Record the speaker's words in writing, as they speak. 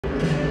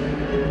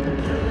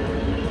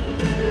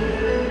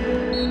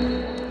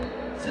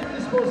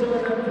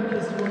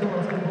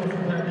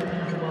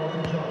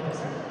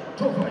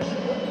TOFAŞ,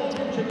 Onvo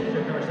Büyükçekmece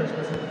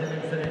karşılaşması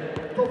düzenlemek üzere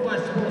TOFAŞ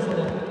spor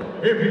salonu.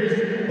 Hepiniz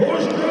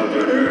hoş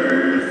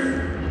geldiniz.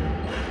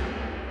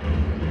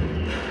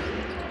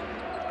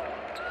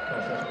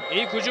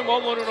 İlk hücum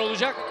Onvo'nun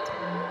olacak.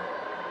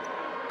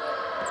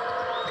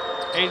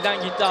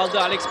 Elden gitti, aldı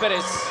Alex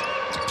Perez.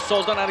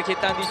 Soldan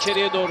hareketlendi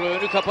içeriye doğru.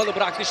 Önü kapalı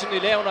bıraktı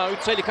şimdi Leon'a. 3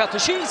 sayılık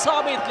atışı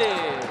isabetli.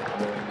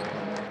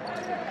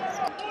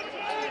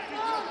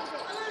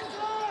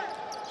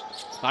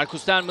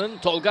 Marcus Derman,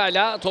 Tolga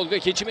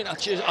Geçim'in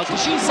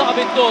atışı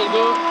isabetli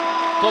oldu.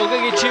 Tolga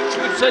Geçim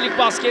 3 sayılık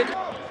basket.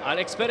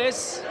 Alex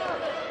Perez.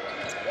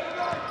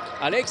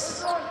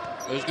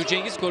 Özgür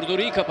Cengiz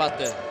koridoru iyi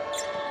kapattı.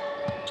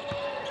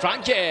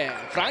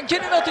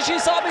 Franke'nin atışı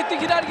isabetli,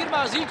 girer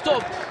girmez ilk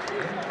top.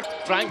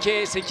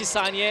 Franke 8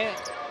 saniye.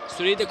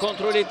 Süreyi de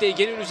kontrol etti.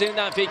 Ege'nin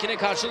üzerinden fake'ine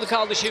karşılık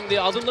aldı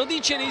şimdi. Adımladı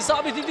içeri,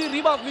 isabet edildi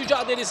rebound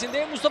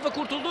mücadelesinde. Mustafa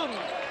Kurtuldun.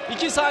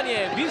 2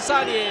 saniye, 1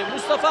 saniye.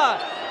 Mustafa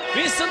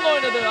Winston'la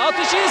oynadı.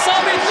 Atışı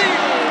isabetli.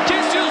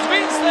 Cassius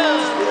Winston.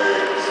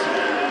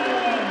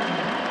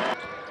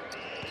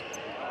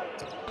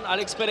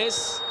 Alex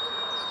Perez.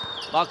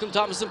 Malcolm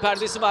Thomas'ın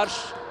perdesi var.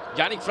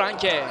 Yannick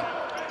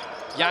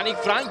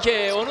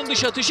Franke. Onun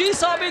dış atışı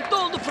isabetli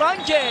oldu.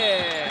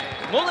 Franke.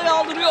 Molayı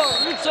aldırıyor.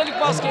 3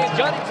 sayılık basket.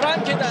 Yannick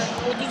Franke'den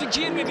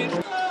 32-21.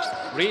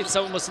 Reed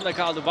savunmasında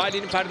kaldı.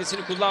 Wiley'nin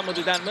perdesini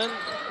kullanmadı Denman.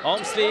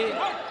 Holmesley.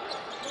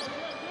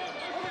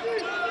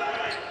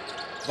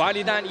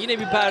 Wiley'den yine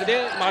bir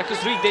perde.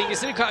 Marcus Reed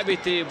dengesini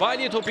kaybetti.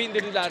 Wiley'e topu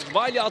indirdiler.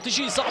 Wiley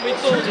atışı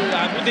isabetli oldu.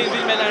 Yani bu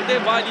devrilmelerde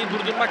Wiley'i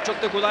durdurmak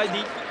çok da kolay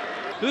değil.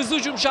 Hızlı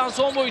hücum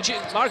şansı Onvo için.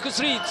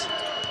 Marcus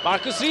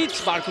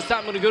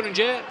Denman'ı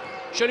görünce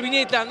şöyle bir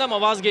niyetlendi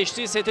ama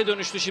vazgeçti. Sete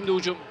dönüştü şimdi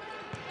hücum.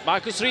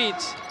 Marcus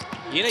Reed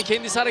yine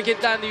kendisi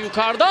hareketlendi.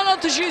 Yukarıdan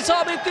atışı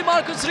isabetli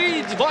Marcus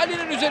Reed.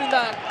 Wiley'nin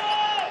üzerinden.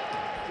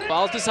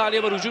 6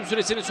 saniye var hücum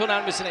süresinin sona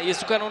ermesine.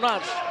 Yesukan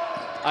Onar.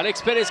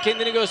 Alex Perez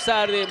kendini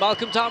gösterdi.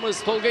 Malcolm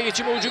Thomas Tolga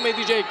Geçim'e hücum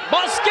edecek.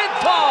 Basket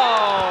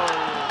foul.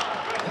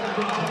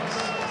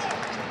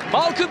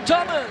 Malcolm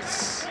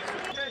Thomas.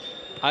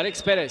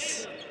 Alex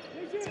Perez.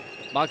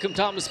 Malcolm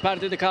Thomas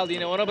perdede kaldı,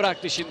 yine ona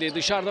bıraktı şimdi.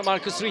 Dışarıda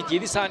Marcus Reed,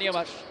 7 saniye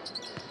var.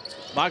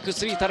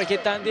 Marcus Reed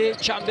hareketlendi.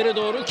 Çembere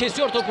doğru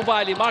kesiyor topu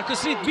Bali.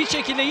 Marcus Reed bir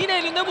şekilde yine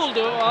elinde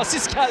buldu.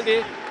 Asist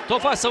geldi.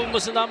 TOFAŞ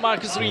savunmasından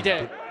Marcus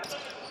Reed'e.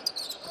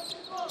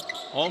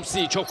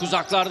 Holmesley çok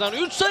uzaklardan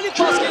 3 sayılık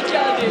basket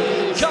geldi.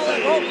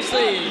 Callum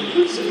Holmesley.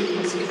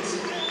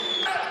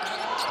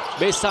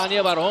 5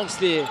 saniye var.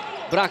 Holmesley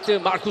bıraktı.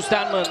 Marcus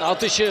Derman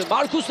atışı.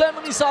 Marcus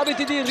Derman isabet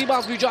edildi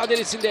rebound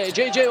mücadelesinde.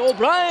 J.J.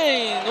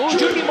 O'Brien.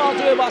 Hücum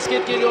reboundu ve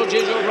basket geliyor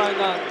J.J.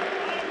 O'Brien'dan.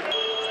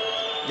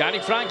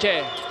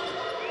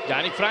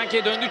 Yannick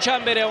Franke döndü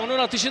çembere. Onun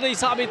atışı da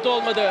isabetli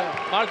olmadı.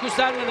 Marcus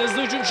Derman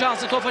hızlı hücum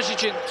şansı TOFAŞ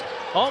için.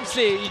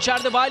 Holmesley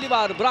içeride Wiley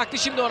var. Bıraktı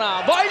şimdi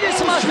ona. Wiley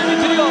smash'la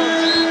bitiriyor.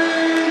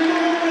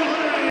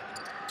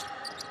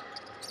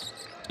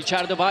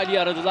 İçeride Wiley'i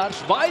aradılar.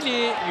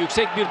 Wiley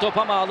yüksek bir top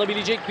ama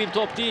alabilecek bir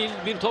top değil.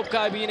 Bir top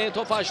kaybı yine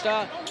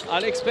TOFAŞ'ta.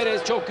 Alex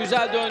Perez çok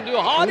güzel döndü.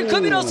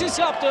 Harika bir asist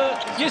yaptı.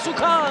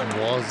 Yesukan.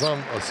 Muazzam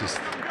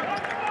asist.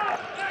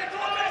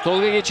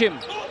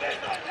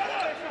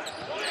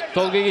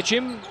 Tolga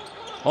Geçim.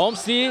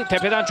 Holmesley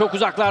tepeden çok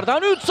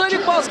uzaklardan 3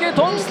 sayılık basket.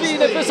 Holmesley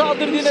nefes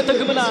aldırdı yine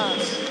takımına.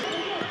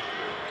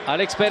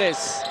 Alex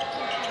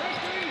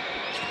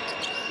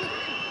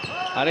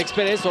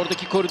Perez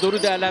oradaki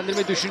koridoru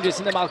değerlendirme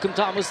düşüncesinde. Malcolm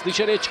Thomas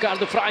dışarıya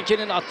çıkardı.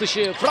 Franke'nin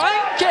atışı.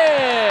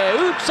 Franke!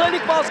 3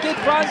 sayılık basket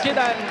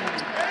Franke'den.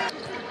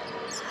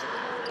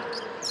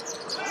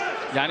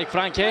 Yannick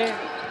Franke.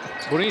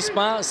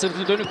 Burisma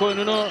sırtı dönük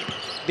oyununu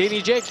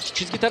deneyecek.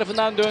 Çizgi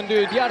tarafından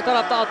döndü. Diğer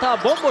tarafta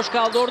hata bomboş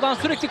kaldı. Oradan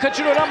sürekli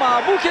kaçırıyor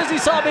ama bu kez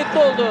isabetli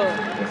oldu.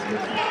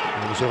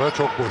 Bu sefer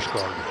çok boş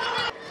kaldı.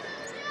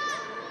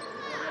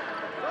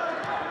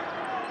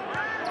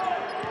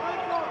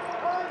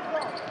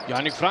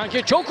 Yannick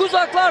Franke çok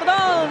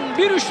uzaklardan.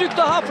 Bir üçlük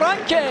daha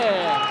Franke.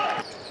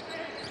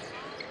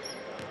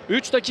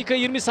 3 dakika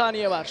 20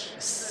 saniye var.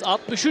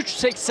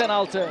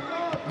 63-86.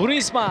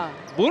 Burisma.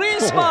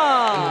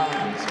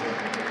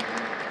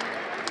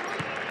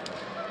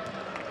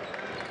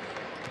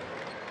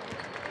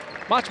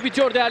 Maç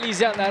bitiyor değerli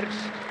izleyenler.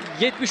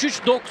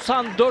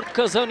 73-94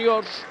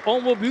 kazanıyor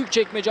Onvo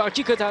Büyükçekmece.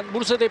 Hakikaten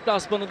Bursa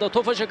deplasmanında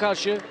TOFAŞ'a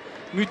karşı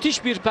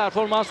müthiş bir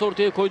performans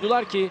ortaya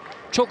koydular ki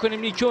çok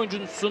önemli iki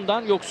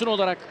oyuncusundan yoksun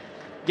olarak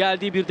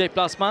geldiği bir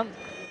deplasman.